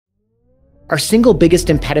Our single biggest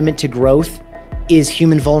impediment to growth is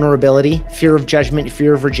human vulnerability, fear of judgment,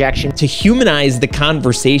 fear of rejection. To humanize the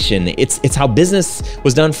conversation, it's how business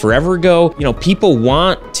was done forever ago. You know, people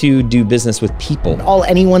want to do business with people. All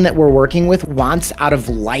anyone that we're working with wants out of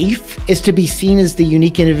life is to be seen as the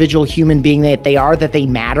unique individual human being that they are, that they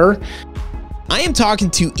matter. I am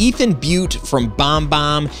talking to Ethan Beute from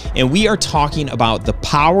BombBomb, and we are talking about the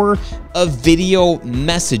power of video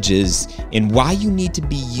messages and why you need to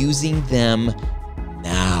be using them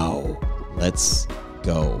now. Let's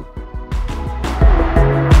go.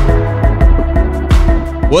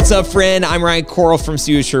 What's up, friend? I'm Ryan Coral from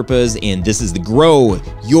Studio Sherpas, and this is the Grow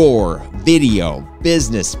Your Video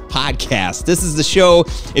Business podcast. This is the show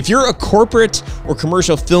if you're a corporate or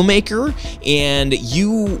commercial filmmaker and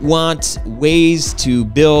you want ways to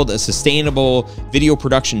build a sustainable video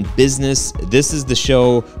production business, this is the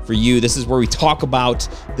show for you. This is where we talk about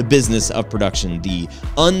the business of production, the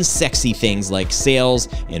unsexy things like sales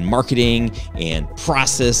and marketing and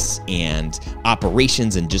process and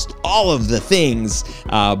operations and just all of the things,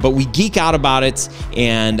 but we geek out about it,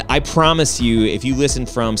 and I promise you, if you listen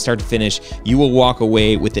from start to finish, you will walk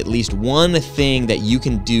away with at least one thing that you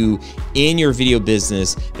can do in your video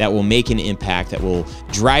business that will make an impact, that will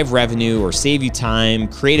drive revenue or save you time,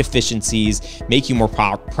 create efficiencies, make you more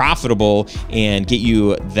profitable, and get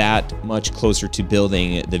you that much closer to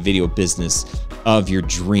building the video business of your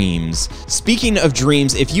dreams. Speaking of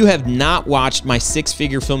dreams, if you have not watched my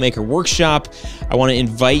 6-figure filmmaker workshop, I want to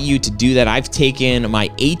invite you to do that. I've taken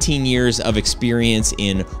my 18 years of experience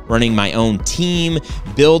in running my own team,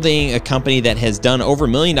 building a company that has done over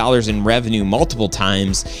 $1 million in revenue multiple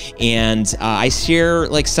times, and I share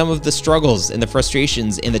like some of the struggles and the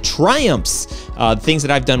frustrations and the triumphs, things that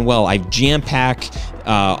I've done well. I've jam-packed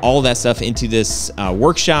all of that stuff into this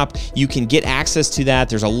workshop. You can get access to that.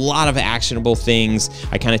 There's a lot of actionable things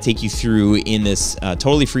I kind of take you through in this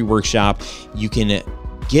totally free workshop. You can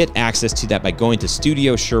get access to that by going to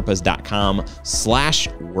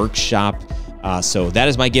studiosherpas.com/workshop. So that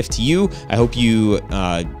is my gift to you. I hope you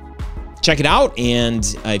check it out.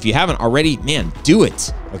 And if you haven't already, man, do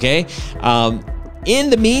it. Okay. In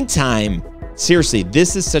the meantime, seriously,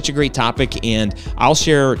 this is such a great topic, and I'll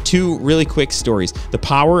share 2 really quick stories. The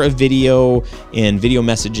power of video and video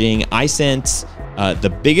messaging. I sent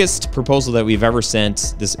the biggest proposal that we've ever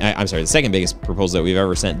sent, the second biggest proposal that we've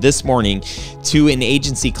ever sent this morning to an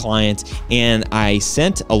agency client, and I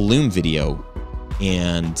sent a Loom video.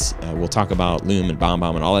 And we'll talk about Loom and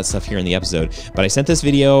BombBomb and all that stuff here in the episode. But I sent this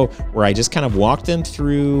video where I just kind of walked them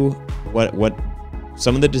through what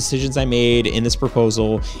some of the decisions I made in this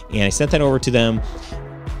proposal, and I sent that over to them.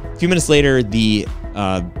 A few minutes later, the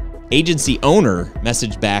agency owner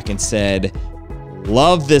messaged back and said,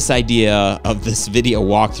 "Love this idea of this video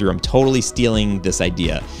walkthrough. I'm totally stealing this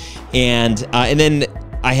idea." And then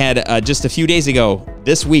I had just a few days ago,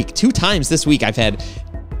 this week, 2 times this week, I've had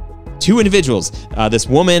 2 individuals. This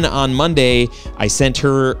woman on Monday, I sent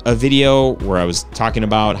her a video where I was talking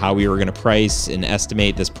about how we were going to price and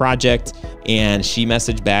estimate this project, and she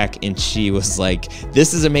messaged back and she was like,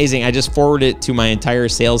 "This is amazing. I just forwarded it to my entire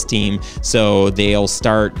sales team so they'll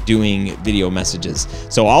start doing video messages."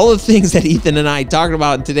 So all of the things that Ethan and I talked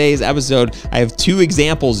about in today's episode, I have 2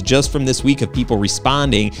 examples just from this week of people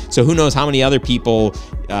responding. So who knows how many other people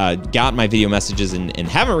got my video messages and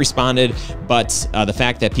haven't responded, but the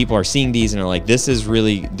fact that people are seeing these and are like, this is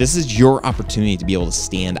your opportunity to be able to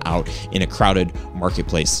stand out in a crowded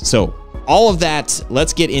marketplace. So all of that,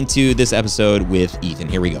 let's get into this episode with Ethan.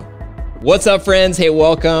 Here we go. What's up, friends? Hey,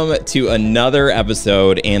 welcome to another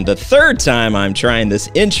episode, and the 3rd time I'm trying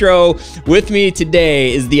this intro. With me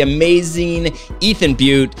today is the amazing Ethan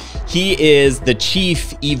Beute. He is the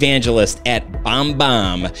chief evangelist at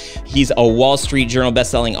BombBomb. He's a Wall Street Journal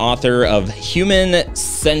bestselling author of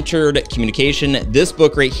Human-Centered Communication. This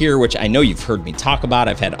book right here, which I know you've heard me talk about.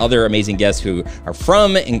 I've had other amazing guests who are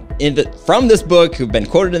from this book, who've been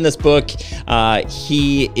quoted in this book.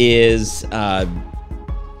 He is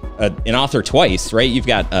an author twice, right? You've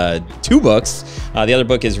got 2 books. The other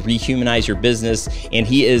book is Rehumanize Your Business, and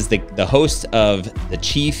he is the host of the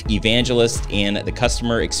Chief Evangelist and the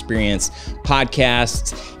Customer Experience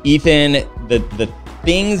podcast. Ethan, the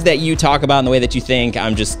things that you talk about and the way that you think,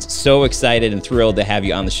 I'm just so excited and thrilled to have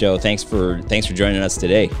you on the show. Thanks for joining us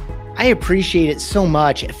today. I appreciate it so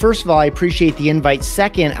much. First of all, I appreciate the invite.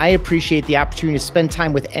 Second, I appreciate the opportunity to spend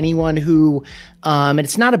time with anyone who, and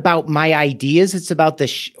it's not about my ideas, it's about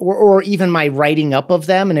or even my writing up of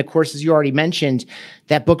them. And of course, as you already mentioned,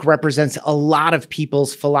 that book represents a lot of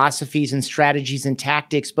people's philosophies and strategies and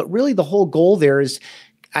tactics, but really the whole goal there is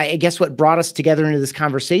I guess what brought us together into this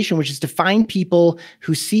conversation, which is to find people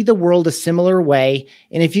who see the world a similar way.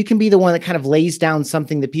 And if you can be the one that kind of lays down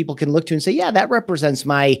something that people can look to and say, yeah, that represents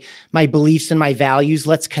my beliefs and my values,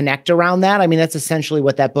 let's connect around that. I mean, that's essentially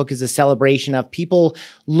what that book is, a celebration of people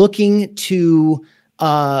looking to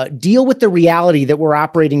deal with the reality that we're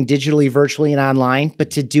operating digitally, virtually, and online, but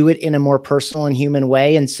to do it in a more personal and human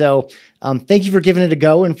way. And so thank you for giving it a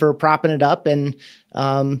go and for propping it up. And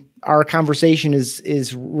our conversation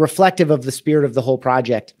is reflective of the spirit of the whole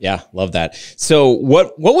project. Yeah, love that. So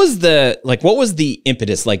what was the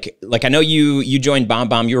impetus? Like I know you joined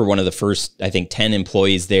BombBomb. You were one of the first, I think, 10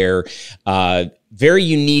 employees there. Very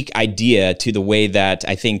unique idea to the way that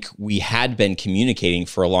I think we had been communicating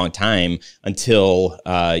for a long time until,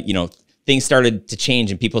 things started to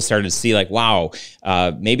change and people started to see like, wow,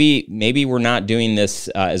 maybe we're not doing this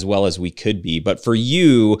as well as we could be. But for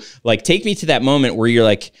you, like, take me to that moment where you're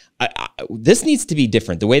like, this needs to be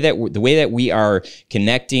different. The way that we are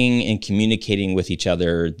connecting and communicating with each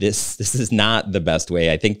other, this is not the best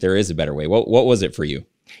way. I think there is a better way. What was it for you?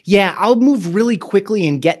 Yeah, I'll move really quickly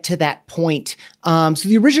and get to that point. So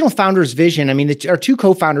the original founder's vision, I mean, our two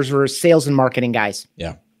co-founders were sales and marketing guys.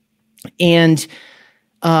 Yeah. And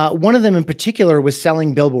one of them in particular was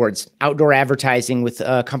selling billboards, outdoor advertising with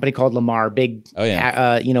a company called Lamar, big,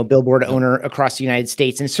 billboard owner across the United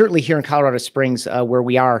States. And certainly here in Colorado Springs, where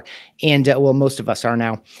we are, and most of us are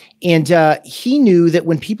now. And he knew that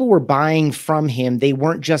when people were buying from him, they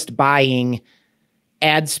weren't just buying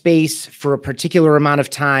ad space for a particular amount of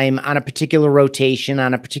time on a particular rotation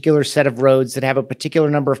on a particular set of roads that have a particular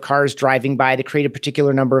number of cars driving by to create a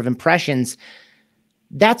particular number of impressions.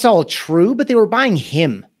 That's all true, but they were buying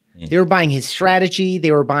him. They were buying his strategy.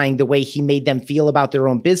 They were buying the way he made them feel about their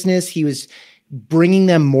own business. He was bringing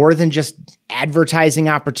them more than just advertising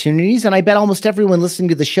opportunities. And I bet almost everyone listening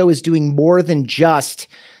to the show is doing more than just,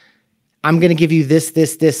 I'm going to give you this,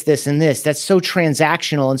 and this. That's so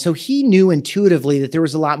transactional. And so he knew intuitively that there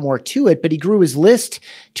was a lot more to it, but he grew his list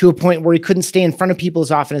to a point where he couldn't stay in front of people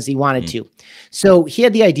as often as he wanted to. So he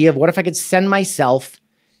had the idea of, what if I could send myself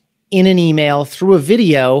in an email through a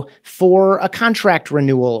video for a contract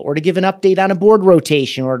renewal, or to give an update on a board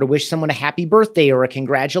rotation, or to wish someone a happy birthday or a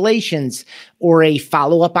congratulations, or a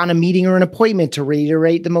follow-up on a meeting or an appointment to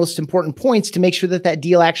reiterate the most important points to make sure that that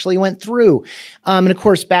deal actually went through. And of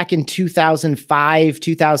course, back in 2005,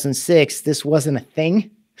 2006, this wasn't a thing.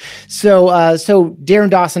 So Darren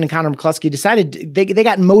Dawson and Connor McCluskey decided they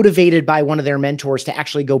got motivated by one of their mentors to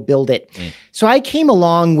actually go build it. So I came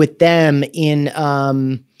along with them in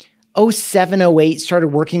 07, 08, started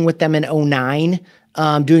working with them in 09,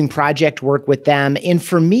 doing project work with them. And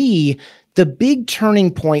for me, the big turning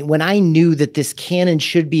point when I knew that this can and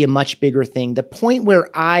should be a much bigger thing, the point where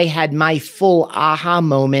I had my full aha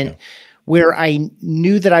moment, where I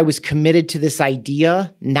knew that I was committed to this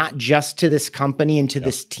idea, not just to this company and to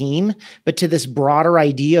this team, but to this broader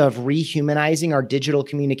idea of rehumanizing our digital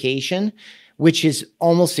communication, which has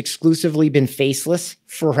almost exclusively been faceless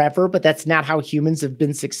forever, but that's not how humans have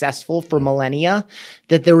been successful for millennia,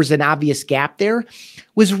 that there was an obvious gap there,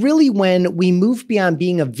 was really when we moved beyond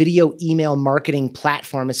being a video email marketing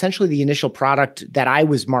platform. Essentially, the initial product that I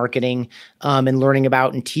was marketing and learning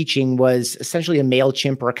about and teaching was essentially a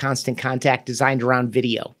MailChimp or a Constant Contact designed around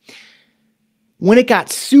video. When it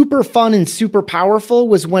got super fun and super powerful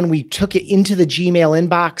was when we took it into the Gmail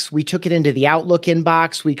inbox. We took it into the Outlook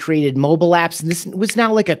inbox. We created mobile apps. And this was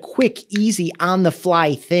now like a quick, easy,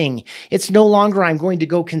 on-the-fly thing. It's no longer I'm going to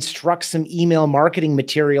go construct some email marketing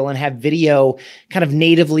material and have video kind of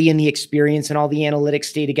natively in the experience and all the analytics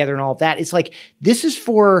stay together and all of that. It's like, this is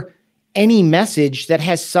for any message that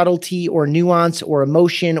has subtlety or nuance or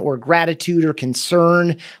emotion or gratitude or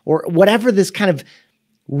concern or whatever this kind of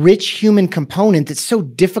rich human component that's so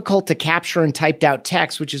difficult to capture in typed out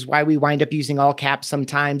text, which is why we wind up using all caps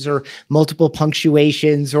sometimes, or multiple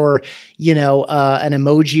punctuations, or, an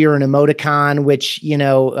emoji or an emoticon, which,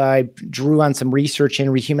 I drew on some research in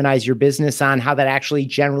Rehumanize Your Business on how that actually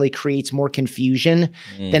generally creates more confusion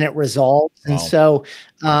than it resolves. Wow. And so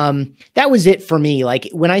that was it for me. Like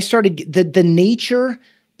when I started, the nature,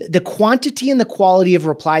 the quantity and the quality of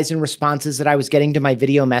replies and responses that I was getting to my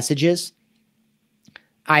video messages,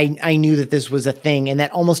 I knew that this was a thing, and that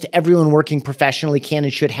almost everyone working professionally can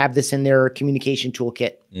and should have this in their communication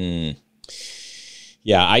toolkit.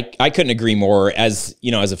 Yeah, I couldn't agree more. As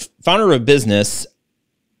as a founder of a business,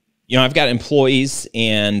 I've got employees,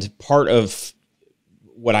 and part of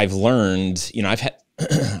what I've learned, I've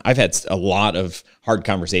had a lot of hard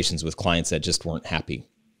conversations with clients that just weren't happy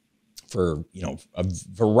for a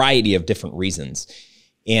variety of different reasons.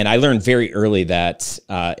 And I learned very early that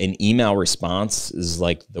an email response is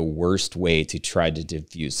like the worst way to try to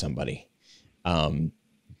diffuse somebody.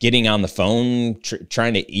 Getting on the phone,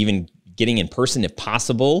 trying to even getting in person if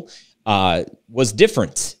possible, was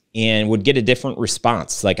different and would get a different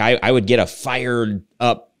response. Like I would get a fired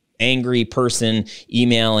up, angry person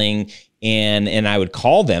emailing, and I would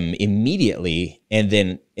call them immediately, and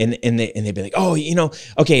then they'd be like, oh, you know,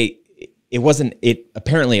 okay,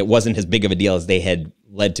 apparently it wasn't as big of a deal as they had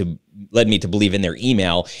led me to believe in their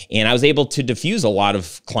email. And I was able to diffuse a lot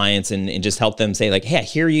of clients and just help them say like, hey, I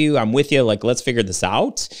hear you, I'm with you, like, let's figure this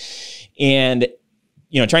out. And,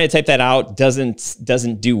 you know, trying to type that out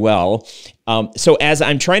doesn't do well. So as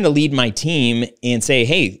I'm trying to lead my team and say,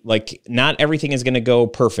 hey, like, not everything is going to go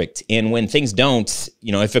perfect. And when things don't,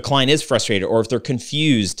 you know, if a client is frustrated or if they're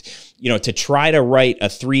confused, you know, to try to write a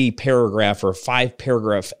 3-paragraph or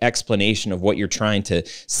 5-paragraph explanation of what you're trying to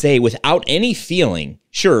say without any feeling.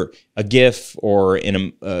 Sure, a GIF or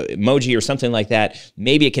an emoji or something like that,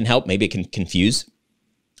 maybe it can help, maybe it can confuse.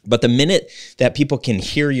 But the minute that people can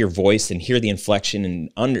hear your voice and hear the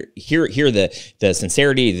inflection and hear the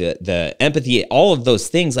sincerity, the empathy, all of those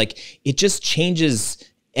things, like, it just changes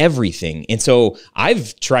everything. And so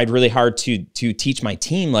I've tried really hard to teach my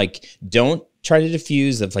team, like, don't try to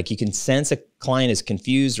diffuse. If, like, you can sense a client is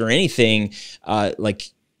confused or anything, like,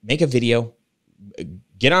 make a video,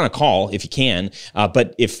 get on a call if you can.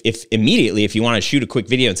 But if immediately, if you want to shoot a quick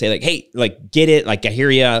video and say like, hey, like, get it, like, I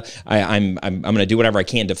hear you, I'm going to do whatever I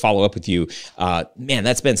can to follow up with you. Man,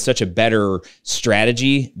 that's been such a better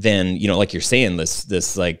strategy than, you know, like you're saying,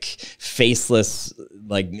 this like faceless,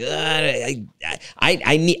 like,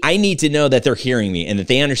 I need to know that they're hearing me and that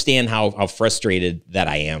they understand how frustrated that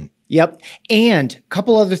I am. Yep. And a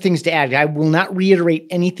couple other things to add. I will not reiterate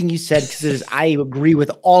anything you said because I agree with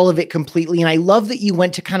all of it completely. And I love that you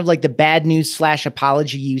went to kind of like the bad news /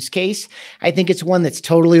 apology use case. I think it's one that's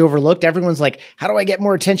totally overlooked. Everyone's like, how do I get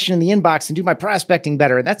more attention in the inbox and do my prospecting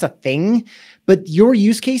better? That's a thing. But your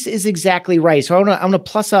use case is exactly right. So I'm gonna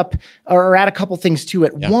plus up or add a couple things to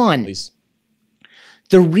it. Yeah, one, please.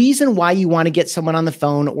 The reason why you want to get someone on the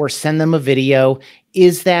phone or send them a video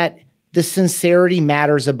is that the sincerity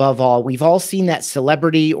matters above all. We've all seen that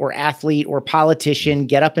celebrity or athlete or politician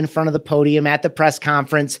get up in front of the podium at the press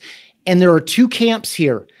conference. And there are two camps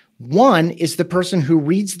here. One is the person who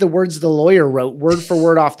reads the words the lawyer wrote word for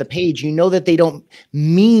word off the page. You know that they don't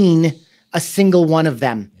mean a single one of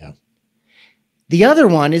them. Yeah. The other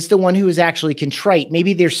one is the one who is actually contrite.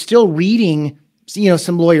 Maybe they're still reading, you know,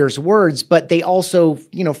 some lawyer's words, but they also,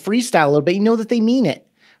 you know, freestyle a little bit. You know that they mean it.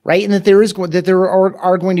 Right. And that there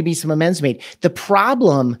are going to be some amends made. The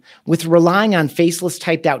problem with relying on faceless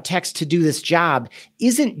typed out text to do this job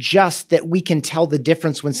isn't just that we can tell the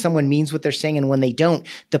difference when someone means what they're saying and when they don't.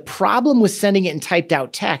 The problem with sending it in typed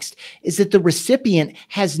out text is that the recipient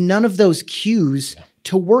has none of those cues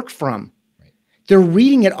to work from. Right. They're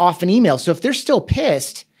reading it off an email. So if they're still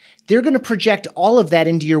pissed, they're going to project all of that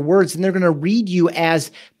into your words and they're going to read you as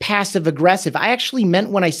passive aggressive. I actually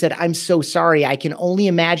meant when I said, I'm so sorry, I can only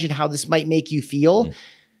imagine how this might make you feel. Mm.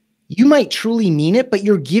 You might truly mean it, but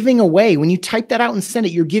you're giving away, when you type that out and send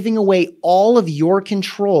it, you're giving away all of your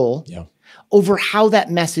control over how that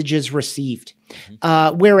message is received.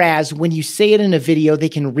 Whereas when you say it in a video, they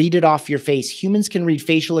can read it off your face. Humans can read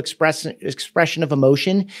facial expression of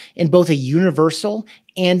emotion in both a universal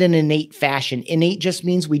and an innate fashion. Innate just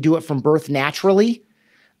means we do it from birth naturally.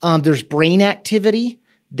 There's brain activity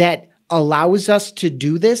that allows us to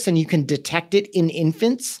do this, and you can detect it in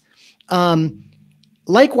infants.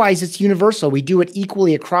 Likewise, it's universal. We do it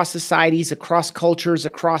equally across societies, across cultures,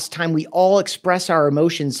 across time. We all express our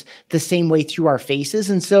emotions the same way through our faces.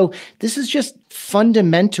 And so this is just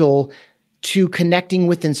fundamental to connecting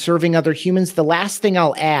with and serving other humans. The last thing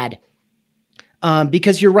I'll add,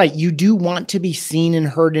 because you're right, you do want to be seen and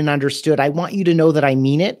heard and understood. I want you to know that I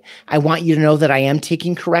mean it. I want you to know that I am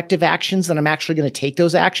taking corrective actions, that I'm actually going to take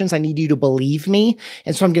those actions. I need you to believe me.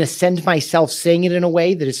 And so I'm going to send myself saying it in a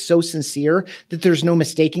way that is so sincere that there's no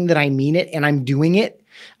mistaking that I mean it and I'm doing it.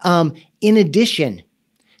 In addition,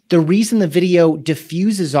 the reason the video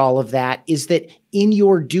diffuses all of that is that in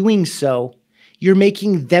your doing so, you're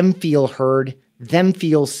making them feel heard, them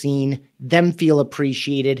feel seen, them feel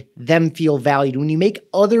appreciated, them feel valued. When you make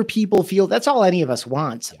other people feel, that's all any of us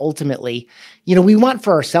wants, ultimately. You know, we want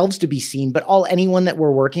for ourselves to be seen, but all anyone that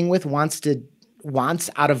we're working with wants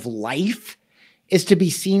out of life is to be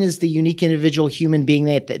seen as the unique individual human being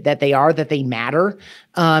that they are, that they matter.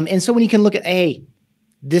 And so when you can look at, hey,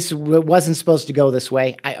 this wasn't supposed to go this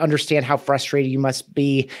way. I understand how frustrated you must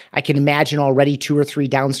be. I can imagine already 2 or 3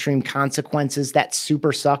 downstream consequences. That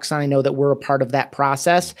super sucks. And I know that we're a part of that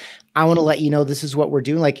process. I want to let you know this is what we're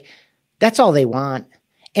doing. Like, that's all they want.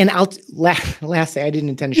 And lastly, I didn't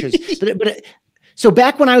intend to share this, but so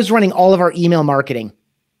back when I was running all of our email marketing,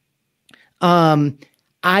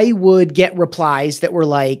 I would get replies that were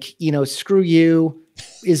like, screw you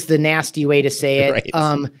is the nasty way to say it.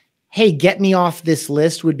 Right. Hey, get me off this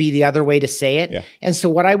list would be the other way to say it. Yeah. And so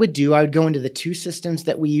what I would do, I would go into the 2 systems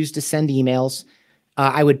that we use to send emails.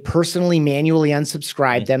 I would personally manually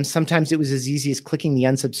unsubscribe them. Sometimes it was as easy as clicking the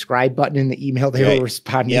unsubscribe button in the email they were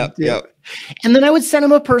responding to. Yep. And then I would send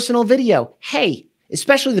them a personal video. Hey,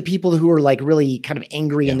 especially the people who are like really kind of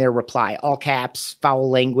angry in their reply, all caps, foul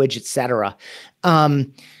language, etc.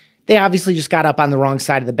 They obviously just got up on the wrong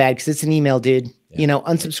side of the bed because it's an email, dude.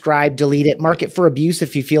 Unsubscribe, delete it, mark it for abuse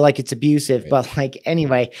if you feel like it's abusive. Right. But like,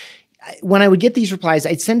 anyway, when I would get these replies,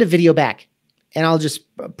 I'd send a video back and I'll just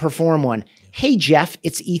perform one. Hey, Jeff,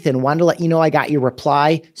 it's Ethan. Wanted to let you know I got your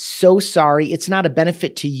reply. So sorry. It's not a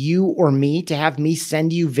benefit to you or me to have me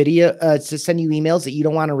send you emails that you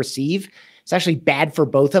don't want to receive. It's actually bad for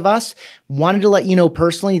both of us. Wanted to let you know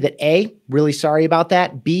personally that A, really sorry about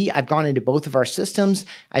that. B, I've gone into both of our systems.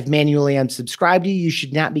 I've manually unsubscribed you. You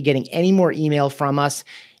should not be getting any more email from us.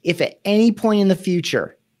 If at any point in the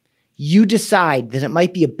future you decide that it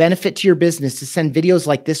might be a benefit to your business to send videos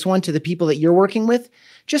like this one to the people that you're working with,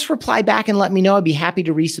 just reply back and let me know. I'd be happy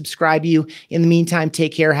to resubscribe you. In the meantime,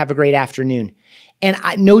 take care. Have a great afternoon. And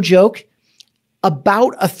no joke,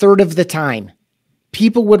 about a third of the time,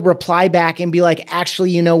 people would reply back and be like,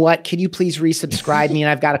 actually, you know what? Can you please resubscribe me? And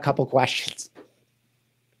I've got a couple questions.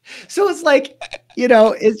 So it's like,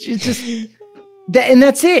 it's just, and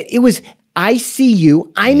that's it. It was, I see you.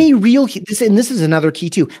 I'm a real, and this is another key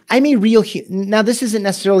too. I'm a real, now this isn't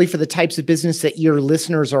necessarily for the types of business that your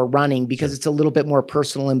listeners are running because it's a little bit more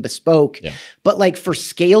personal and bespoke, but like for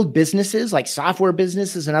scaled businesses, like software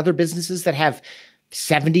businesses and other businesses that have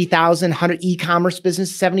 70,000, 100 e-commerce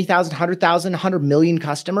business, 70,000, 100,000, 100 million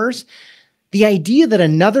customers. The idea that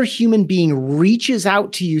another human being reaches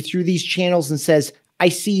out to you through these channels and says, I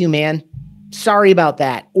see you, man. Sorry about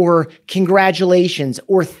that. Or congratulations,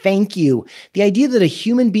 or thank you. The idea that a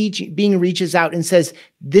human being reaches out and says,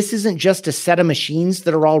 this isn't just a set of machines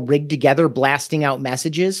that are all rigged together, blasting out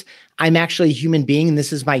messages. I'm actually a human being, and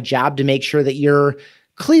this is my job to make sure that you're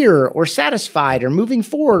clear or satisfied or moving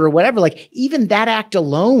forward or whatever. Like, even that act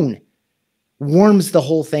alone warms the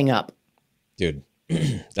whole thing up. Dude,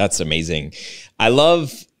 that's amazing. I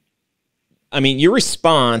mean, your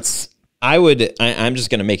response, I'm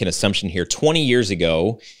just going to make an assumption here. 20 years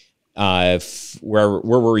ago, where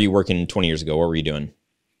were you working 20 years ago? What were you doing?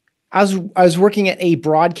 I was working at a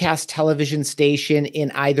broadcast television station in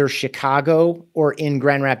either Chicago or in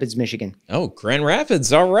Grand Rapids, Michigan. Oh, Grand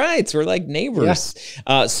Rapids. All right. We're like neighbors.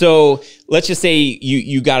 Yeah. So let's just say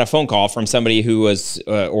you got a phone call from somebody who was,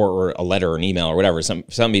 or a letter or an email or whatever,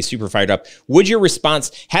 somebody super fired up. Would your response,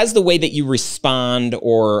 has the way that you respond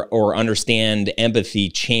or understand empathy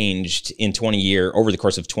changed in over the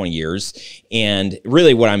course of 20 years? And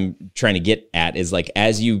really what I'm trying to get at is like,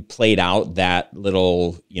 as you played out that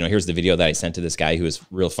little, here's the video that I sent to this guy who was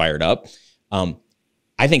real fired up.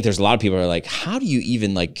 I think there's a lot of people who are like, how do you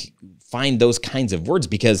even like find those kinds of words?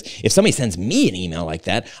 Because if somebody sends me an email like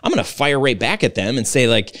that, I'm going to fire right back at them and say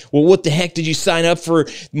like, well, what the heck did you sign up for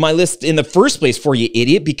my list in the first place for, you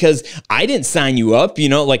idiot? Because I didn't sign you up,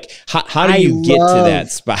 like how do you get to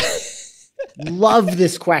that spot? Love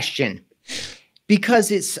this question.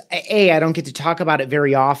 Because it's I don't get to talk about it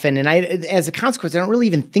very often. And as a consequence, I don't really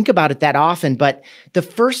even think about it that often. But the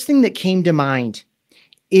first thing that came to mind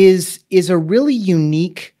is a really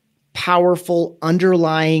unique, powerful,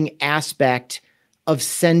 underlying aspect of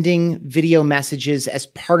sending video messages as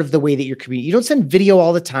part of the way that you're communicating. You don't send video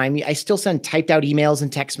all the time. I still send typed out emails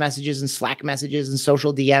and text messages and Slack messages and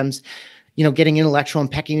social DMs, getting intellectual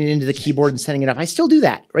and pecking it into the keyboard and sending it up. I still do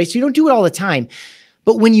that, right? So you don't do it all the time.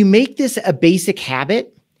 But when you make this a basic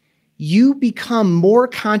habit, you become more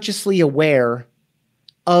consciously aware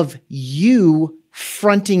of you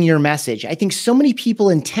fronting your message. I think so many people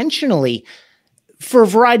intentionally, for a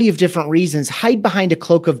variety of different reasons, hide behind a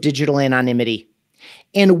cloak of digital anonymity.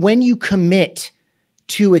 And when you commit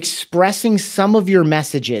to expressing some of your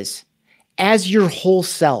messages as your whole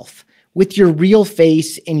self, with your real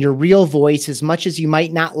face and your real voice, as much as you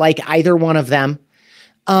might not like either one of them,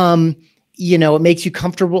 it makes you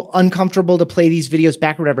uncomfortable to play these videos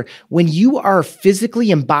back or whatever. When you are physically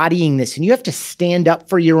embodying this and you have to stand up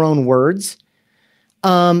for your own words,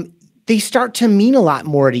 they start to mean a lot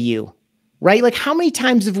more to you right? Like how many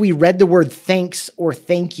times have we read the word thanks or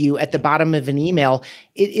thank you at the bottom of an email?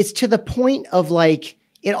 It's to the point of like,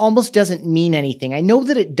 it almost doesn't mean anything. I know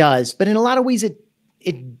that it does, but in a lot of ways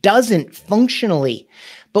it doesn't functionally.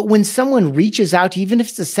 But when someone reaches out to you, even if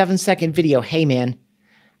it's a 7-second video, hey man,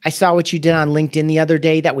 I saw what you did on LinkedIn the other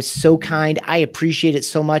day. That was so kind. I appreciate it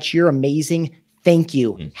so much. You're amazing. Thank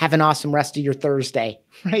you. Have an awesome rest of your Thursday,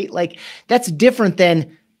 right? Like that's different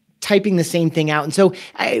than typing the same thing out. And so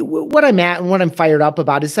what I'm at and what I'm fired up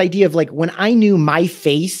about is this idea of like when I knew my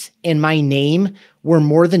face and my name were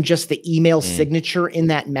more than just the email signature in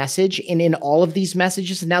that message and in all of these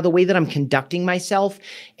messages. And now the way that I'm conducting myself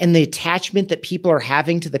and the attachment that people are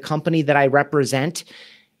having to the company that I represent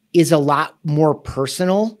is a lot more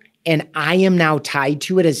personal. And I am now tied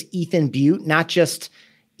to it as Ethan Beute, not just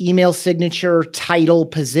email signature, title,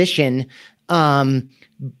 position,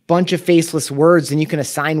 bunch of faceless words, and you can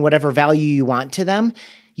assign whatever value you want to them.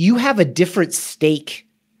 You have a different stake,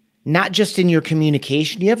 not just in your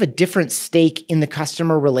communication, you have a different stake in the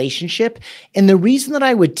customer relationship. And the reason that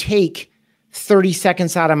I would take 30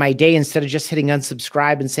 seconds out of my day instead of just hitting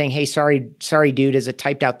unsubscribe and saying, hey, sorry, dude, as a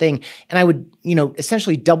typed out thing. And I would,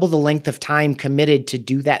 essentially double the length of time committed to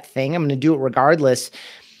do that thing. I'm going to do it regardless.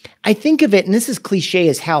 I think of it, and this is cliche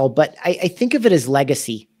as hell, but I think of it as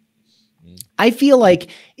legacy. I feel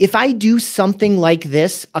like if I do something like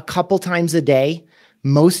this a couple times a day,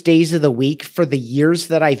 most days of the week for the years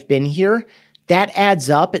that I've been here, that adds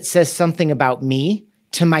up. It says something about me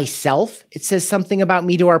to myself. It says something about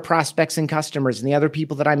me to our prospects and customers and the other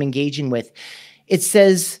people that I'm engaging with. It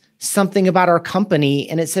says something about our company,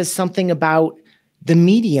 and it says something about the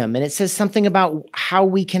medium, and it says something about how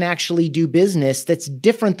we can actually do business that's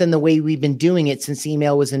different than the way we've been doing it since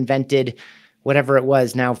email was invented, whatever it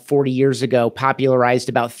was now 40 years ago, popularized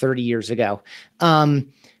about 30 years ago.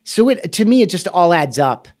 So to me, it just all adds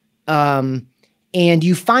up. And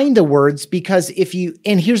you find the words because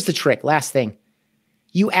and here's the trick, last thing,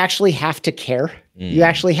 you actually have to care. You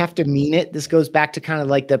actually have to mean it. This goes back to kind of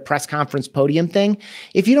like the press conference podium thing.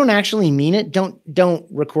 If you don't actually mean it, don't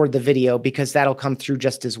record the video because that'll come through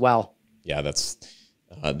just as well. Yeah, that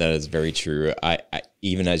is very true. I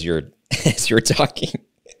even as you're talking,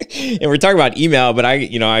 and we're talking about email, but I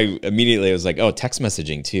immediately was like, oh, text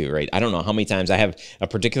messaging too, right? I don't know how many times I have a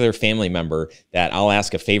particular family member that I'll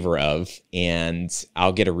ask a favor of, and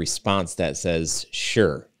I'll get a response that says,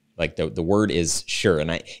 sure. Like the word is sure.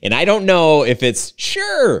 And I don't know if it's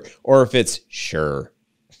sure or if it's sure.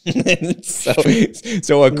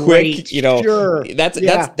 so a quick, sure.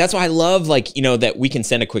 That's why I love that we can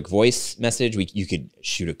send a quick voice message. You could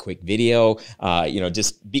shoot a quick video,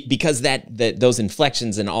 because those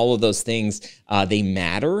inflections and all of those things, they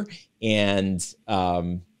matter. And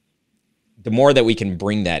the more that we can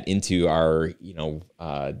bring that into our,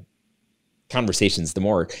 conversations, the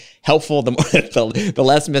more helpful, the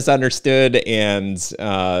less misunderstood, and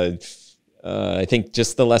I think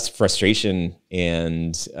just the less frustration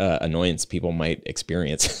and annoyance people might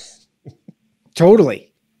experience.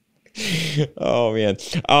 Totally. Oh man.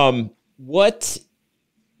 What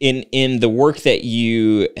in the work that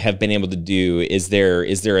you have been able to do, is there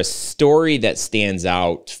a story that stands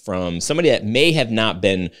out from somebody that may have not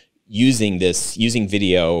been using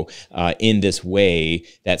video in this way,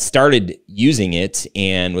 that started using it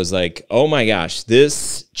and was like, oh my gosh,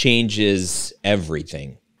 this changes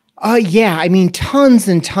everything? Yeah, I mean, tons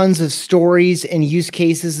and tons of stories and use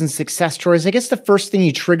cases and success stories. I guess the first thing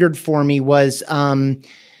you triggered for me was,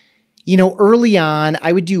 early on,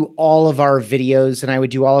 I would do all of our videos and I would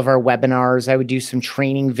do all of our webinars. I would do some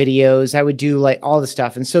training videos. I would do like all the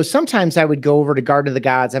stuff. And so sometimes I would go over to Garden of the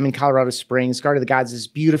Gods. I'm in Colorado Springs. Garden of the Gods is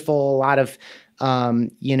beautiful. A lot of,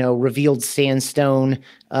 revealed sandstone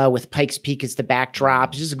with Pikes Peak as the backdrop.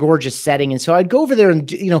 It's just a gorgeous setting. And so I'd go over there and,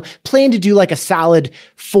 plan to do like a solid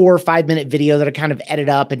 4 or 5 minute video that I kind of edit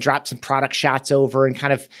up and drop some product shots over and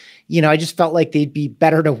kind of, I just felt like they'd be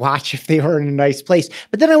better to watch if they were in a nice place.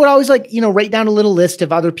 But then I would always write down a little list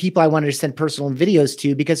of other people I wanted to send personal videos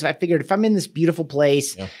to, because I figured if I'm in this beautiful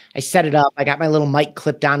place, I set it up, I got my little mic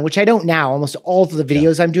clipped on, which I don't now. Almost all of the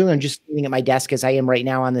videos I'm doing, I'm just sitting at my desk as I am right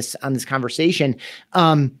now on this conversation.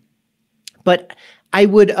 But I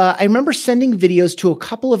remember sending videos to a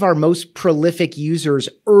couple of our most prolific users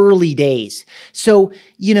early days. So,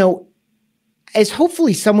 as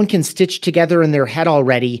hopefully someone can stitch together in their head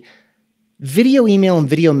already, video email and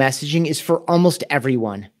video messaging is for almost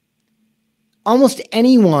everyone. Almost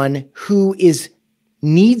anyone who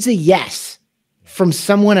needs a yes from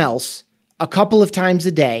someone else a couple of times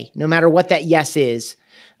a day, no matter what that yes is,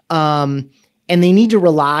 and they need to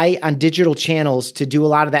rely on digital channels to do a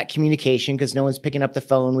lot of that communication because no one's picking up the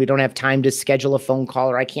phone. We don't have time to schedule a phone call,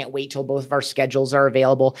 or I can't wait till both of our schedules are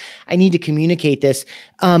available. I need to communicate this.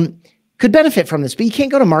 Could benefit from this, but you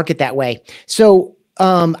can't go to market that way. So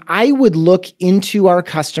I would look into our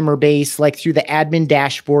customer base, like through the admin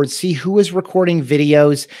dashboard, see who is recording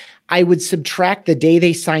videos. I would subtract the day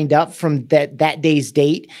they signed up from that day's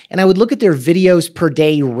date, and I would look at their videos per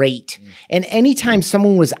day rate. And anytime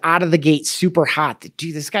someone was out of the gate super hot,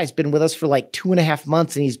 dude, this guy's been with us for like 2.5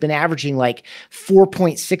 months and he's been averaging like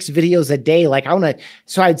 4.6 videos a day. Like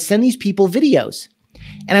so I'd send these people videos.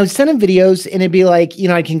 And I would send them videos, and it'd be like,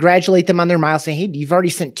 I'd congratulate them on their milestone. Hey, you've already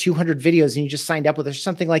sent 200 videos and you just signed up with us, or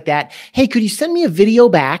something like that. Hey, could you send me a video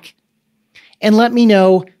back and let me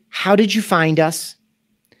know, how did you find us?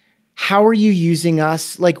 How are you using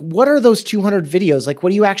us? Like, what are those 200 videos? Like,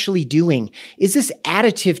 what are you actually doing? Is this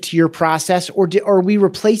additive to your process, or are we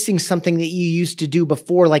replacing something that you used to do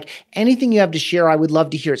before? Like, anything you have to share, I would love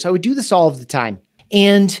to hear it. So I would do this all of the time.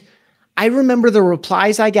 And I remember the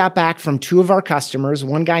replies I got back from 2 of our customers,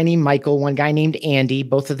 one guy named Michael, one guy named Andy.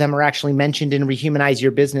 Both of them are actually mentioned in Rehumanize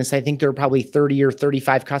Your Business. I think there are probably 30 or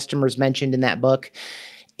 35 customers mentioned in that book.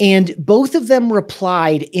 And both of them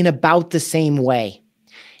replied in about the same way.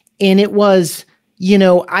 And it was,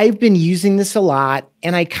 I've been using this a lot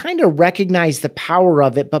and I kind of recognize the power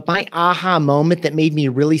of it. But my aha moment that made me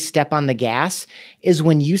really step on the gas is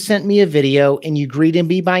when you sent me a video and you greeted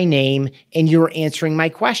me by name and you were answering my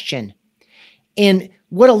question. And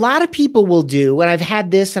what a lot of people will do, and I've had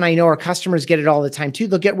this, and I know our customers get it all the time too,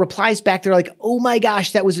 they'll get replies back. They're like, oh my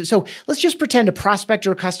gosh, that was it. So let's just pretend a prospect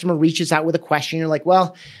or a customer reaches out with a question. You're like,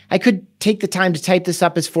 well, I could take the time to type this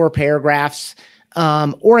up as 4 paragraphs.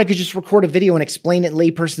 Or I could just record a video and explain it in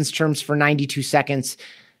layperson's terms for 92 seconds.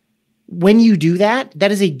 When you do that,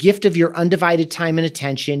 that is a gift of your undivided time and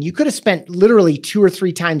attention. You could have spent literally 2 or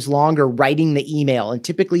 3 times longer writing the email, and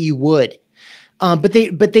typically you would. But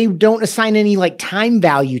they don't assign any like time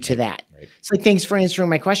value to that. Right. It's like, thanks for answering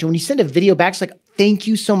my question. When you send a video back, it's like, thank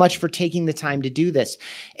you so much for taking the time to do this.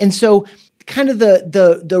 And so kind of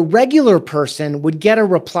the regular person would get a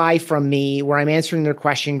reply from me where I'm answering their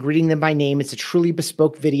question, greeting them by name. It's a truly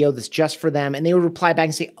bespoke video that's just for them. And they would reply back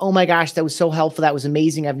and say, oh my gosh, that was so helpful. That was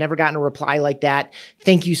amazing. I've never gotten a reply like that.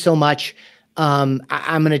 Thank you so much. I'm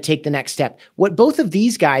going to take the next step. What both of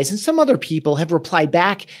these guys and some other people have replied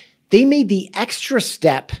back, they made the extra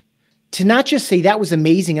step to not just say that was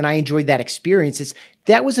amazing and I enjoyed that experience. It's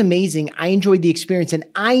that was amazing. I enjoyed the experience. And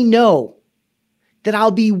I know that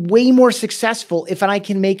I'll be way more successful if I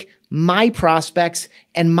can make my prospects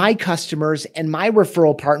and my customers and my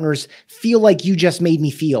referral partners feel like you just made me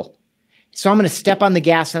feel. So I'm going to step on the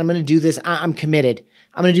gas and I'm going to do this. I'm committed.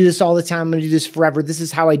 I'm going to do this all the time. I'm going to do this forever. This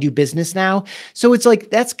is how I do business now. So it's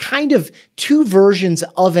like, that's kind of 2 versions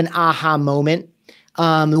of an aha moment.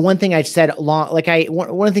 The one thing I've said one of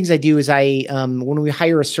the things I do is when we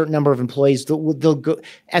hire a certain number of employees, they'll go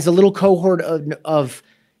as a little cohort of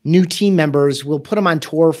new team members. We'll put them on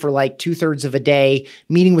tour for like 2/3 of a day,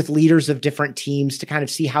 meeting with leaders of different teams to kind of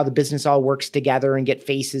see how the business all works together and get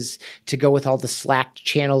faces to go with all the Slack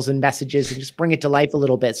channels and messages and just bring it to life a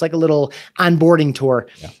little bit. It's like a little onboarding tour.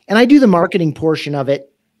 Yeah. And I do the marketing portion of it.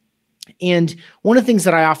 And one of the things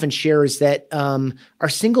that I often share is that our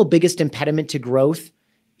single biggest impediment to growth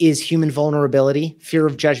is human vulnerability, fear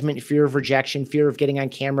of judgment, fear of rejection, fear of getting on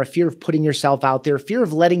camera, fear of putting yourself out there, fear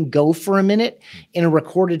of letting go for a minute in a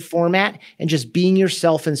recorded format and just being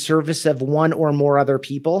yourself in service of one or more other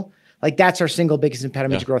people. Like, that's our single biggest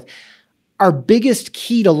impediment to growth. Our biggest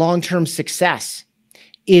key to long-term success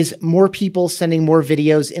is more people sending more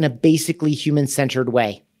videos in a basically human-centered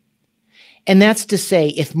way. And that's to say,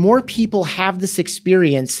 if more people have this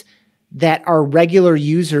experience that our regular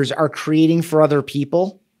users are creating for other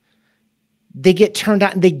people, they get turned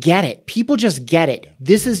on. They get it. People just get it.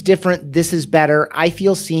 This is different. This is better. I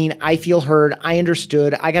feel seen. I feel heard. I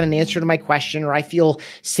understood. I got an answer to my question, or I feel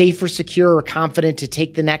safe or secure or confident to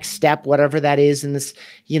take the next step, whatever that is in this,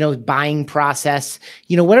 buying process,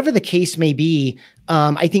 whatever the case may be.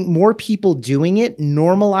 I think more people doing it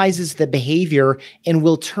normalizes the behavior and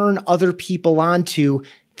will turn other people on to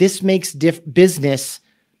this makes business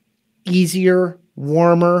easier,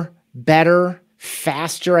 warmer, better,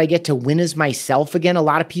 faster. I get to win as myself again. A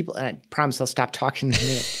lot of people, and I promise I'll stop talking in a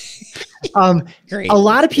minute. A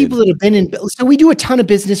lot of people that have been in, so we do a ton of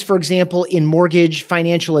business, for example, in mortgage,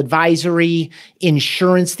 financial advisory,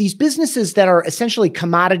 insurance, these businesses that are essentially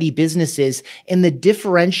commodity businesses. And the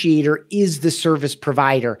differentiator is the service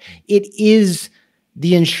provider. It is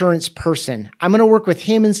the insurance person. I'm going to work with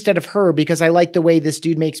him instead of her because I like the way this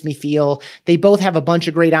dude makes me feel. They both have a bunch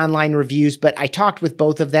of great online reviews, but I talked with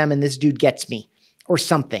both of them and this dude gets me, or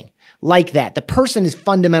something like that. The person is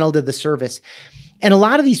fundamental to the service. And a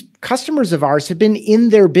lot of these customers of ours have been in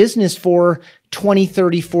their business for 20,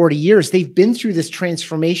 30, 40 years. They've been through this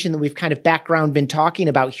transformation that we've kind of background been talking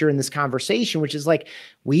about here in this conversation, which is like,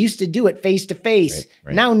 we used to do it face to face.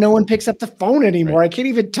 Now no one picks up the phone anymore. I can't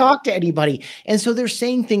even talk to anybody. And so they're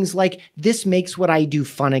saying things like, this makes what I do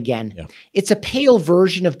fun again. Yeah. It's a pale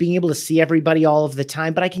version of being able to see everybody all of the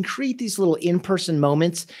time, but I can create these little in-person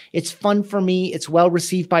moments. It's fun for me. It's well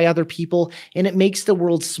received by other people, and it makes the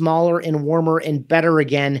world smaller and warmer and better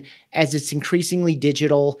again as it's increasingly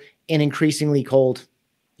digital and increasingly cold.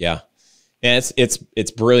 Yeah. And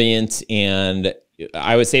it's brilliant. And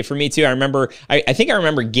I would say for me too, I think I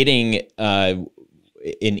remember getting an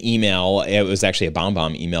email. It was actually a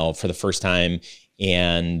BombBomb email for the first time.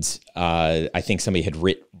 And I think somebody had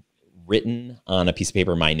written on a piece of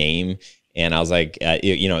paper my name. And I was like,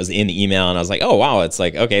 it was in the email, and I was like, oh, wow. It's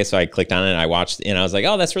like, okay. So I clicked on it and I watched, and I was like,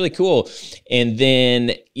 oh, that's really cool. And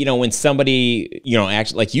then, when somebody,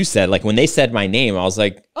 actually, like you said, like when they said my name, I was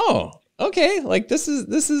like, oh, okay. Like this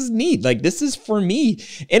is neat. Like this is for me.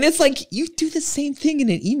 And it's like, you do the same thing in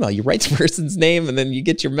an email. You write the person's name and then you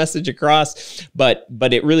get your message across. But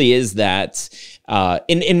it really is that,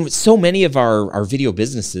 in so many of our video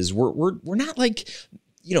businesses, we're not like,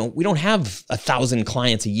 we don't have 1,000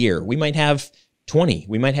 clients a year. We might have 20,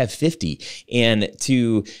 we might have 50. And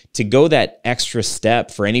to go that extra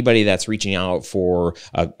step for anybody that's reaching out for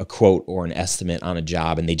a quote or an estimate on a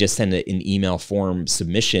job, and they just send an email form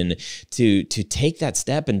submission, to take that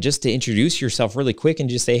step and just to introduce yourself really quick and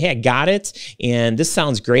just say, hey, I got it. And this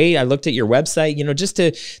sounds great. I looked at your website, just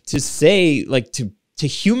to say, like, to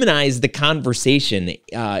humanize the conversation.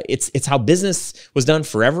 It's how business was done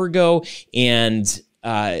forever ago. And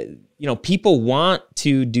people want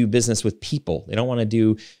to do business with people. They don't want to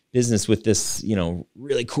do business with this,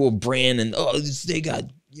 really cool brand and, they got,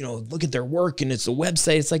 look at their work and it's a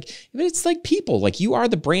website. It's like people, like you are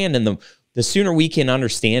the brand, and the sooner we can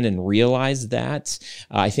understand and realize that,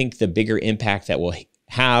 I think the bigger impact that we'll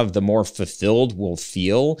have, the more fulfilled we'll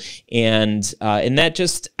feel. And that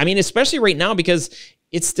just, especially right now, because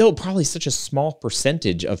it's still probably such a small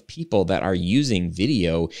percentage of people that are using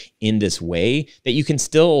video in this way that you can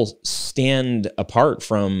still stand apart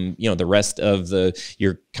from, the rest of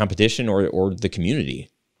your competition or the community.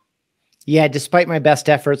 Yeah, despite my best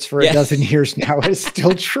efforts for a dozen years now, it's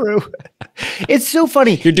still true. It's so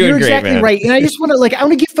funny. You're doing great, exactly man. Right. And I just want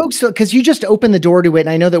to give folks, because you just opened the door to it, and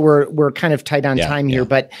I know that we're kind of tight on time here,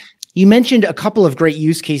 but you mentioned a couple of great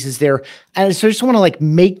use cases there. And so I just want to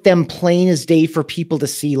make them plain as day for people to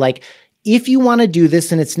see, if you want to do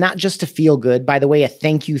this, and it's not just to feel good, by the way, a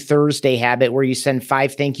thank you Thursday habit where you send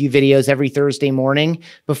 5 thank you videos every Thursday morning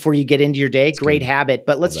before you get into your day. Great habit.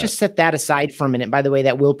 But let's just set that aside for a minute. By the way,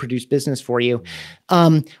 that will produce business for you.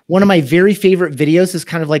 One of my very favorite videos is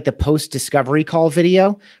kind of like the post-discovery call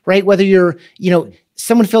video, right? Whether you're,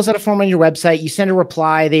 someone fills out a form on your website, you send a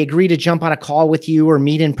reply, they agree to jump on a call with you or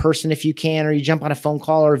meet in person if you can, or you jump on a phone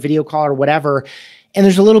call or a video call or whatever. And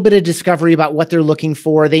there's a little bit of discovery about what they're looking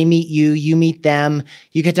for. They meet you, you meet them.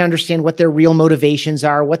 You get to understand what their real motivations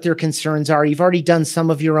are, what their concerns are. You've already done some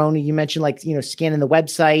of your own. You mentioned scanning the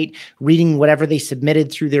website, reading whatever they submitted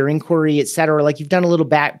through their inquiry, et cetera. You've done a little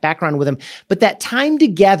background with them. But that time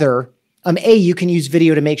together, you can use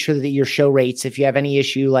video to make sure that your show rates, if you have any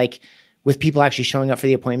issue, with people actually showing up for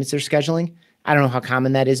the appointments they're scheduling. I don't know how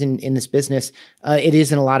common that is in this business. It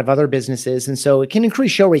is in a lot of other businesses. And so it can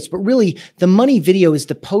increase show rates, but really the money video is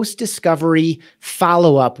the post-discovery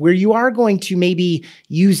follow-up where you are going to maybe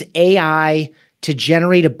use AI to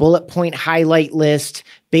generate a bullet point highlight list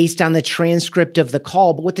based on the transcript of the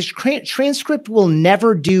call. But what the transcript will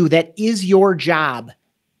never do, that is your job,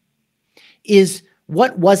 is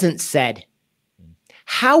what wasn't said.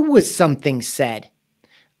 How was something said?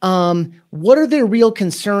 What are their real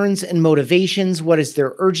concerns and motivations? What is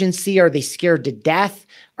their urgency? Are they scared to death?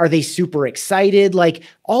 Are they super excited?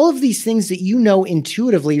 All of these things that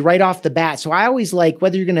intuitively right off the bat. So I always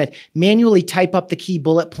whether you're going to manually type up the key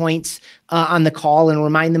bullet points on the call and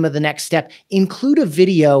remind them of the next step, include a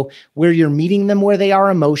video where you're meeting them where they are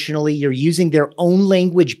emotionally, you're using their own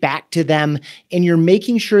language back to them, and you're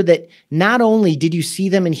making sure that not only did you see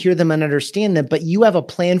them and hear them and understand them, but you have a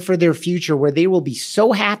plan for their future where they will be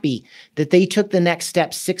so happy that they took the next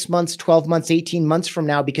step 6 months, 12 months, 18 months from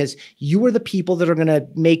now, because you are the people that are going to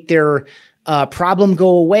make make their problem go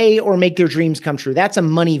away or make their dreams come true. That's a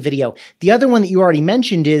money video. The other one that you already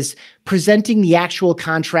mentioned is presenting the actual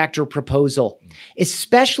contract or proposal,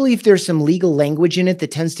 especially if there's some legal language in it that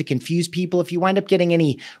tends to confuse people. If you wind up getting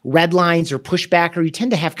any red lines or pushback, or you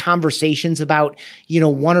tend to have conversations about,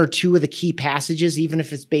 one or two of the key passages, even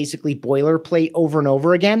if it's basically boilerplate over and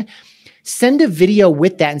over again, send a video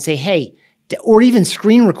with that and say, hey, or even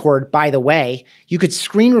screen record, by the way. You could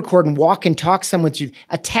screen record and walk and talk someone through.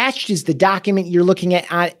 Attached is the document you're looking at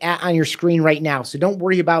on your screen right now. So don't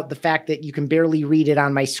worry about the fact that you can barely read it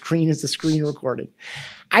on my screen as the screen recorded.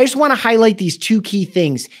 I just want to highlight these two key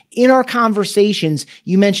things. In our conversations,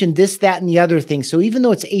 you mentioned this, that, and the other thing. So even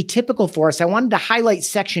though it's atypical for us, I wanted to highlight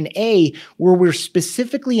section A, where we're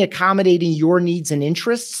specifically accommodating your needs and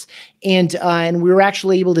interests. And we were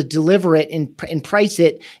actually able to deliver it and price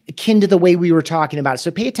it akin to the way we were talking about it. So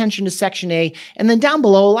pay attention to section A. And then down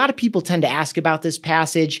below, a lot of people tend to ask about this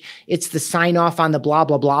passage. It's the sign off on the blah,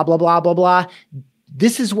 blah, blah, blah, blah, blah, blah.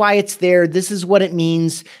 This is why it's there. This is what it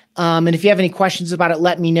means. And if you have any questions about it,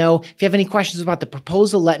 let me know. If you have any questions about the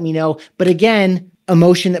proposal, let me know. But again,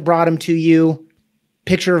 emotion that brought them to you,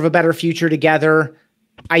 picture of a better future together.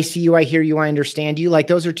 I see you, I hear you, I understand you. Like,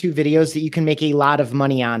 those are two videos that you can make a lot of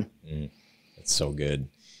money on. That's so good.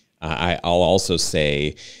 I'll also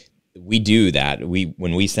say, we do that.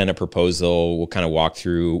 When we send a proposal, we'll kind of walk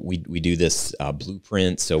through, we do this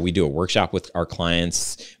blueprint. So we do a workshop with our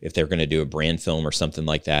clients if they're going to do a brand film or something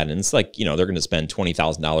like that. And it's like, they're going to spend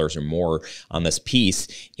 $20,000 or more on this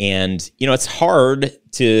piece. And, it's hard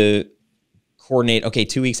to coordinate. Okay,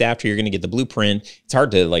 2 weeks after you're going to get the blueprint, it's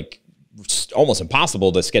hard to almost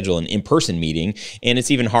impossible to schedule an in-person meeting. And it's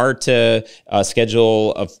even hard to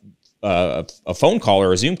schedule a phone call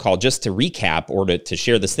or a Zoom call just to recap or to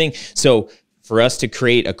share this thing. So for us to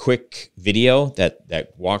create a quick video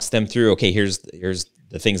that walks them through, okay, here's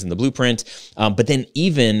the things in the blueprint. But then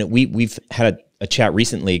even we've had a chat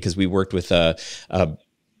recently because we worked with a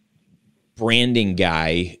branding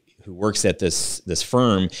guy who works at this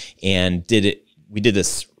firm and we did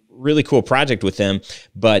this really cool project with them,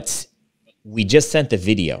 but we just sent the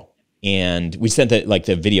video. And we sent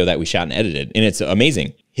the video that we shot and edited, and it's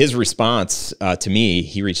amazing. His response to me,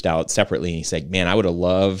 he reached out separately and he's like, man, I would have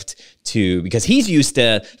loved to, because he's used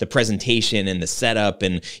to the presentation and the setup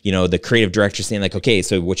and, the creative director saying like, okay,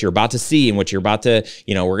 so what you're about to see and what you're about to,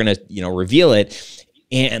 we're going to, reveal it.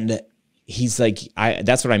 And he's like,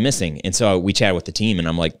 that's what I'm missing. And so we chatted with the team and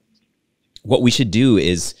I'm like, what we should do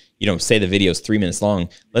is, say the video is 3 minutes long.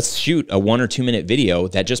 Let's shoot a 1 or 2 minute video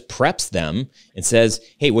that just preps them and says,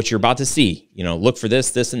 hey, what you're about to see, look for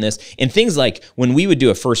this, this, and this. And things like when we would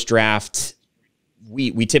do a first draft,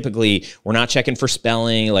 we typically, we're not checking for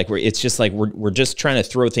spelling. It's just like, we're just trying to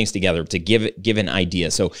throw things together to give an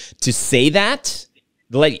idea. So to say that,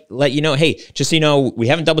 let you know, hey, just so you know, we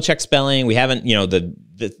haven't double checked spelling. We haven't,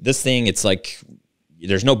 this thing, it's like,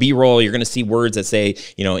 there's no B-roll. You're going to see words that say,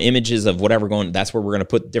 images of whatever going, that's where we're going to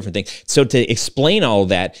put different things. So to explain all of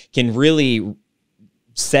that can really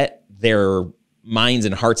set their minds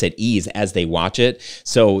and hearts at ease as they watch it.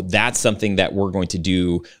 So that's something that we're going to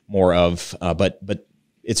do more of. But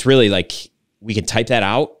it's really like, we can type that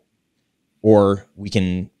out or we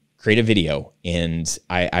can create a video. And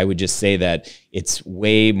I would just say that it's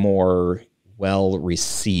way more well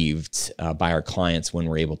received by our clients when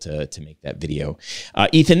we're able to make that video.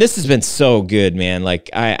 Ethan, this has been so good, man.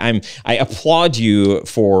 Like I applaud you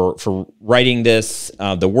for writing this,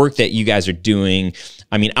 the work that you guys are doing.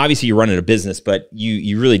 I mean, obviously you're running a business, but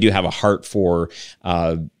you really do have a heart for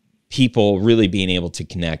people really being able to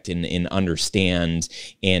connect and understand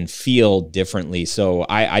and feel differently. So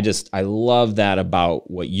I love that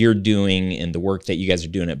about what you're doing and the work that you guys are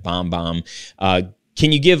doing at BombBomb.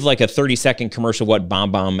 Can you give like a 30-second commercial what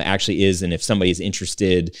BombBomb actually is, and if somebody's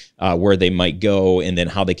interested, where they might go, and then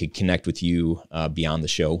how they could connect with you beyond the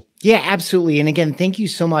show? Yeah, absolutely. And again, thank you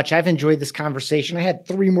so much. I've enjoyed this conversation. I had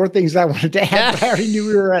 3 more things I wanted to add, but I already knew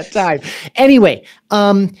we were at time. Anyway,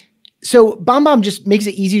 so BombBomb just makes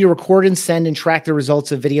it easy to record and send and track the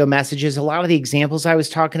results of video messages. A lot of the examples I was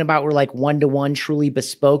talking about were like one-to-one, truly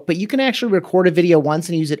bespoke, but you can actually record a video once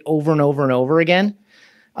and use it over and over and over again.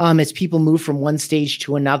 As people move from one stage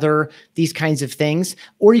to another, these kinds of things.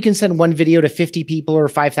 Or you can send one video to 50 people or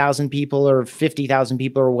 5,000 people or 50,000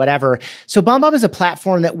 people or whatever. So BombBomb is a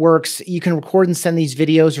platform that works. You can record and send these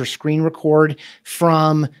videos or screen record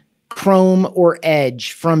from Chrome or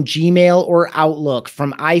Edge, from Gmail or Outlook,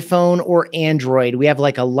 from iPhone or Android. We have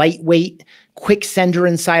like a lightweight quick sender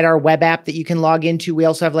inside our web app that you can log into. We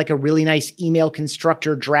also have like a really nice email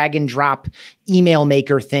constructor, drag and drop email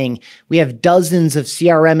maker thing. We have dozens of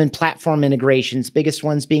CRM and platform integrations, biggest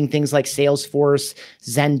ones being things like Salesforce,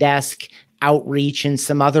 Zendesk, Outreach, and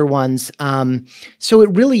some other ones. So it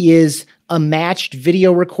really is a matched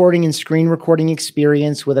video recording and screen recording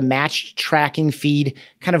experience with a matched tracking feed,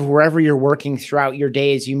 kind of wherever you're working throughout your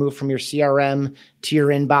day as you move from your CRM to your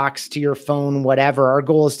inbox, to your phone, whatever. Our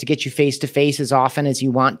goal is to get you face-to-face as often as you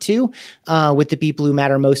want to with the people who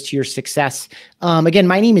matter most to your success. Again,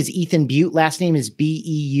 my name is Ethan Beute. Last name is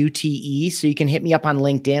Beute. So you can hit me up on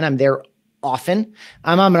LinkedIn. I'm there often.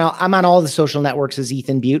 I'm on all the social networks as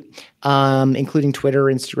Ethan Beute, including Twitter,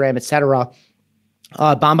 Instagram, etc.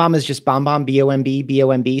 BombBomb is just BombBomb,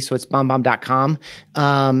 B-O-M-B. So it's bombbomb.com.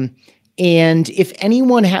 And if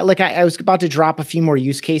anyone had, like I was about to drop a few more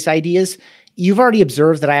use case ideas. You've already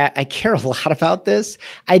observed that I care a lot about this.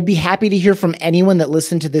 I'd be happy to hear from anyone that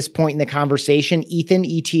listened to this point in the conversation. Ethan,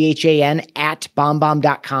 E-T-H-A-N, at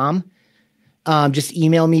bombbomb.com. Just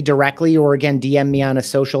email me directly, or again, DM me on a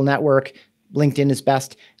social network. LinkedIn is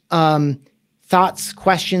best. Thoughts,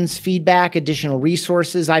 questions, feedback, additional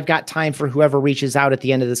resources. I've got time for whoever reaches out at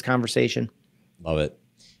the end of this conversation. Love it.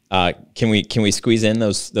 Can we squeeze in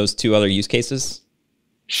those two other use cases?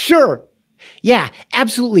 Sure. Yeah,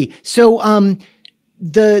 absolutely. So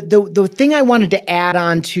the thing I wanted to add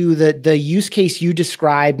on to the use case you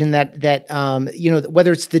described, and that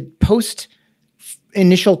whether it's the post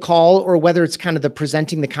initial call or whether it's kind of the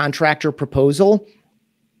presenting the contractor proposal,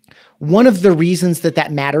 one of the reasons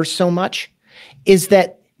that matters so much is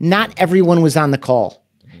that not everyone was on the call.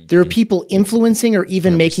 There are people influencing or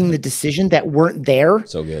even 100%. Making the decision that weren't there.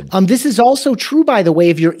 So good. This is also true, by the way,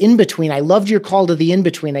 of your in-between. I loved your call to the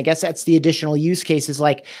in-between. I guess that's the additional use case, is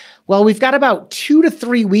like, well, we've got about 2 to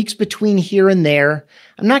 3 weeks between here and there.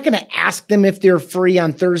 I'm not going to ask them if they're free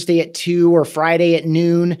on Thursday at 2 or Friday at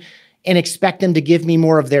noon and expect them to give me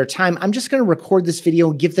more of their time. I'm just going to record this video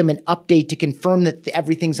and give them an update to confirm that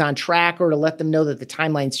everything's on track, or to let them know that the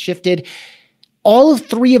timeline's shifted. All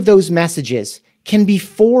 3 of those messages can be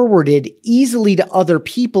forwarded easily to other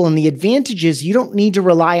people. And the advantage is you don't need to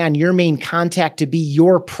rely on your main contact to be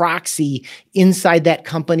your proxy inside that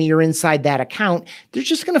company or inside that account. They're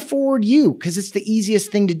just going to forward you because it's the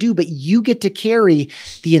easiest thing to do, but you get to carry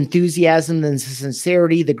the enthusiasm, the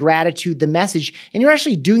sincerity, the gratitude, the message, and you're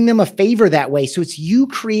actually doing them a favor that way. So it's you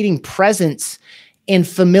creating presence and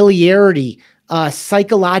familiarity,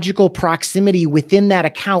 psychological proximity within that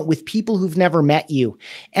account with people who've never met you.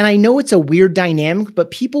 And I know it's a weird dynamic, but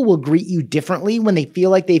people will greet you differently when they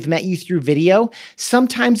feel like they've met you through video.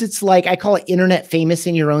 Sometimes it's like, I call it internet famous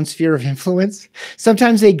in your own sphere of influence.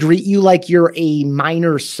 Sometimes they greet you like you're a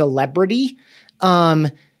minor celebrity.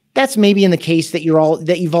 That's maybe in the case that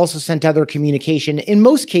you've also sent other communication. In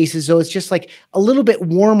most cases, though, it's just like a little bit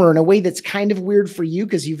warmer in a way that's kind of weird for you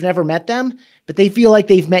because you've never met them, but they feel like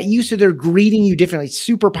they've met you, so they're greeting you differently. It's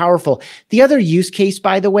super powerful. The other use case,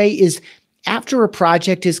 by the way, is after a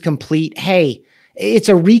project is complete, hey, it's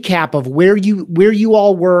a recap of where you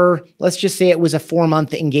all were. Let's just say it was a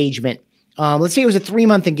 4-month engagement. Let's say it was a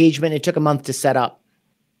 3-month engagement. It took a month to set up.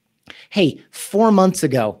 Hey, 4 months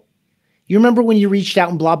ago, you remember when you reached out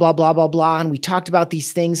and blah, blah, blah, blah, blah, and we talked about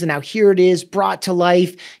these things, and now here it is brought to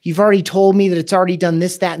life. You've already told me that it's already done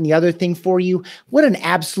this, that, and the other thing for you. What an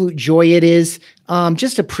absolute joy it is.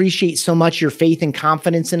 Just appreciate so much your faith and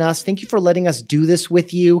confidence in us. Thank you for letting us do this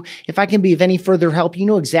with you. If I can be of any further help, you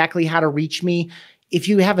know exactly how to reach me. If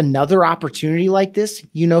you have another opportunity like this,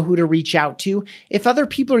 you know who to reach out to. If other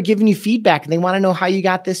people are giving you feedback and they want to know how you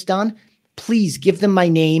got this done, please give them my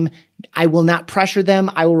name. I will not pressure them.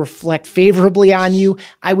 I will reflect favorably on you.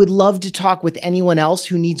 I would love to talk with anyone else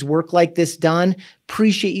who needs work like this done.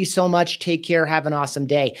 Appreciate you so much. Take care. Have an awesome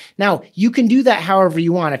day. Now, you can do that however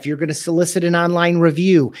you want. If you're going to solicit an online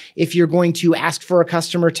review, if you're going to ask for a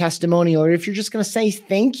customer testimonial, or if you're just going to say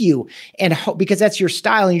thank you, and because that's your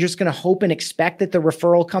style, and you're just going to hope and expect that the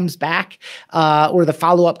referral comes back, or the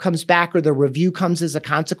follow-up comes back, or the review comes as a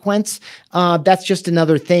consequence, that's just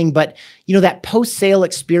another thing. But that post-sale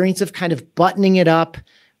experience of kind of buttoning it up,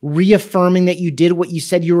 reaffirming that you did what you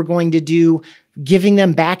said you were going to do, giving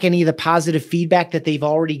them back any of the positive feedback that they've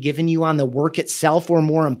already given you on the work itself, or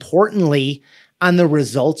more importantly, on the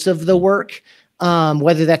results of the work,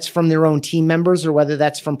 whether that's from their own team members or whether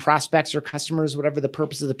that's from prospects or customers, whatever the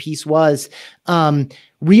purpose of the piece was,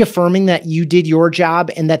 reaffirming that you did your job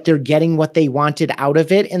and that they're getting what they wanted out of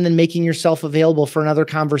it, and then making yourself available for another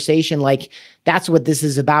conversation. Like, that's what this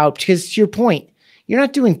is about. Because to your point, you're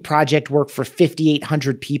not doing project work for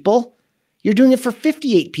 5,800 people. You're doing it for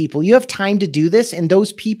 58 people. You have time to do this. And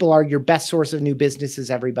those people are your best source of new businesses.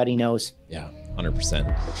 Everybody knows. Yeah.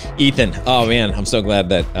 100%. Ethan, oh man, I'm so glad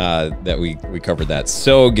that that we covered that.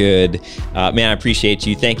 So good. Man, I appreciate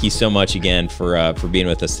you. Thank you so much again for being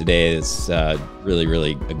with us today. It's really,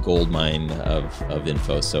 really a gold mine of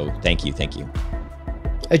info. So thank you. Thank you.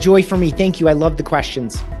 A joy for me. Thank you. I love the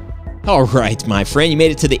questions. All right, my friend, you made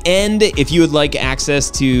it to the end. If you would like access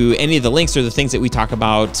to any of the links or the things that we talk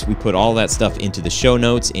about, we put all that stuff into the show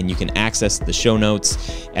notes, and you can access the show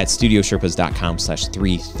notes at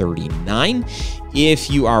studiosherpas.com/339. If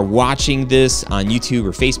you are watching this on YouTube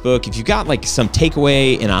or Facebook, if you've got like some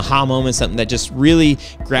takeaway, an aha moment, something that just really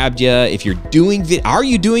grabbed you, if you're doing, are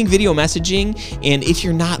you doing video messaging? And if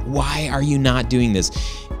you're not, why are you not doing this?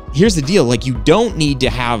 Here's the deal, like you don't need to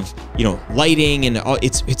have, lighting and all.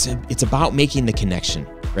 It's about making the connection,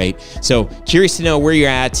 right? So curious to know where you're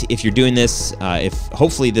at, if you're doing this, if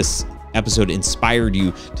hopefully this episode inspired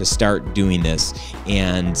you to start doing this.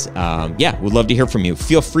 And yeah, would love to hear from you.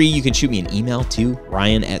 Feel free, you can shoot me an email to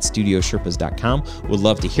ryan@studiosherpas.com. Would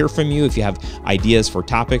love to hear from you. If you have ideas for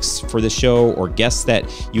topics for the show or guests that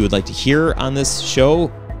you would like to hear on this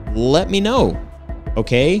show, let me know.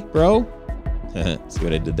 Okay, bro? See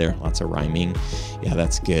what I did there? Lots of rhyming. Yeah,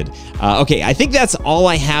 that's good. Okay, I think that's all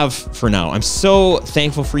I have for now. I'm so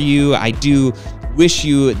thankful for you. I do wish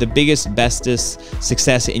you the biggest, bestest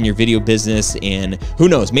success in your video business. And who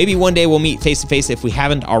knows, maybe one day we'll meet face to face if we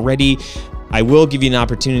haven't already. I will give you an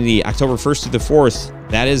opportunity, October 1st through the 4th.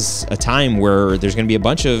 That is a time where there's going to be a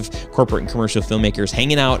bunch of corporate and commercial filmmakers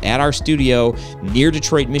hanging out at our studio near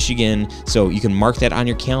Detroit, Michigan. So you can mark that on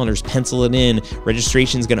your calendars, pencil it in.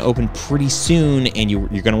 Registration is going to open pretty soon, and you're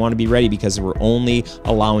going to want to be ready because we're only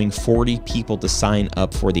allowing 40 people to sign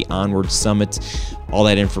up for the Onward Summit. All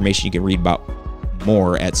that information you can read about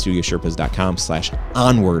more at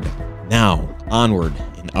studiosherpas.com/onward. Now, onward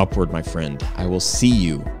and upward, my friend. I will see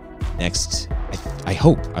you next. I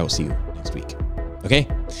hope I will see you next week. Okay?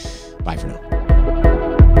 Bye for now.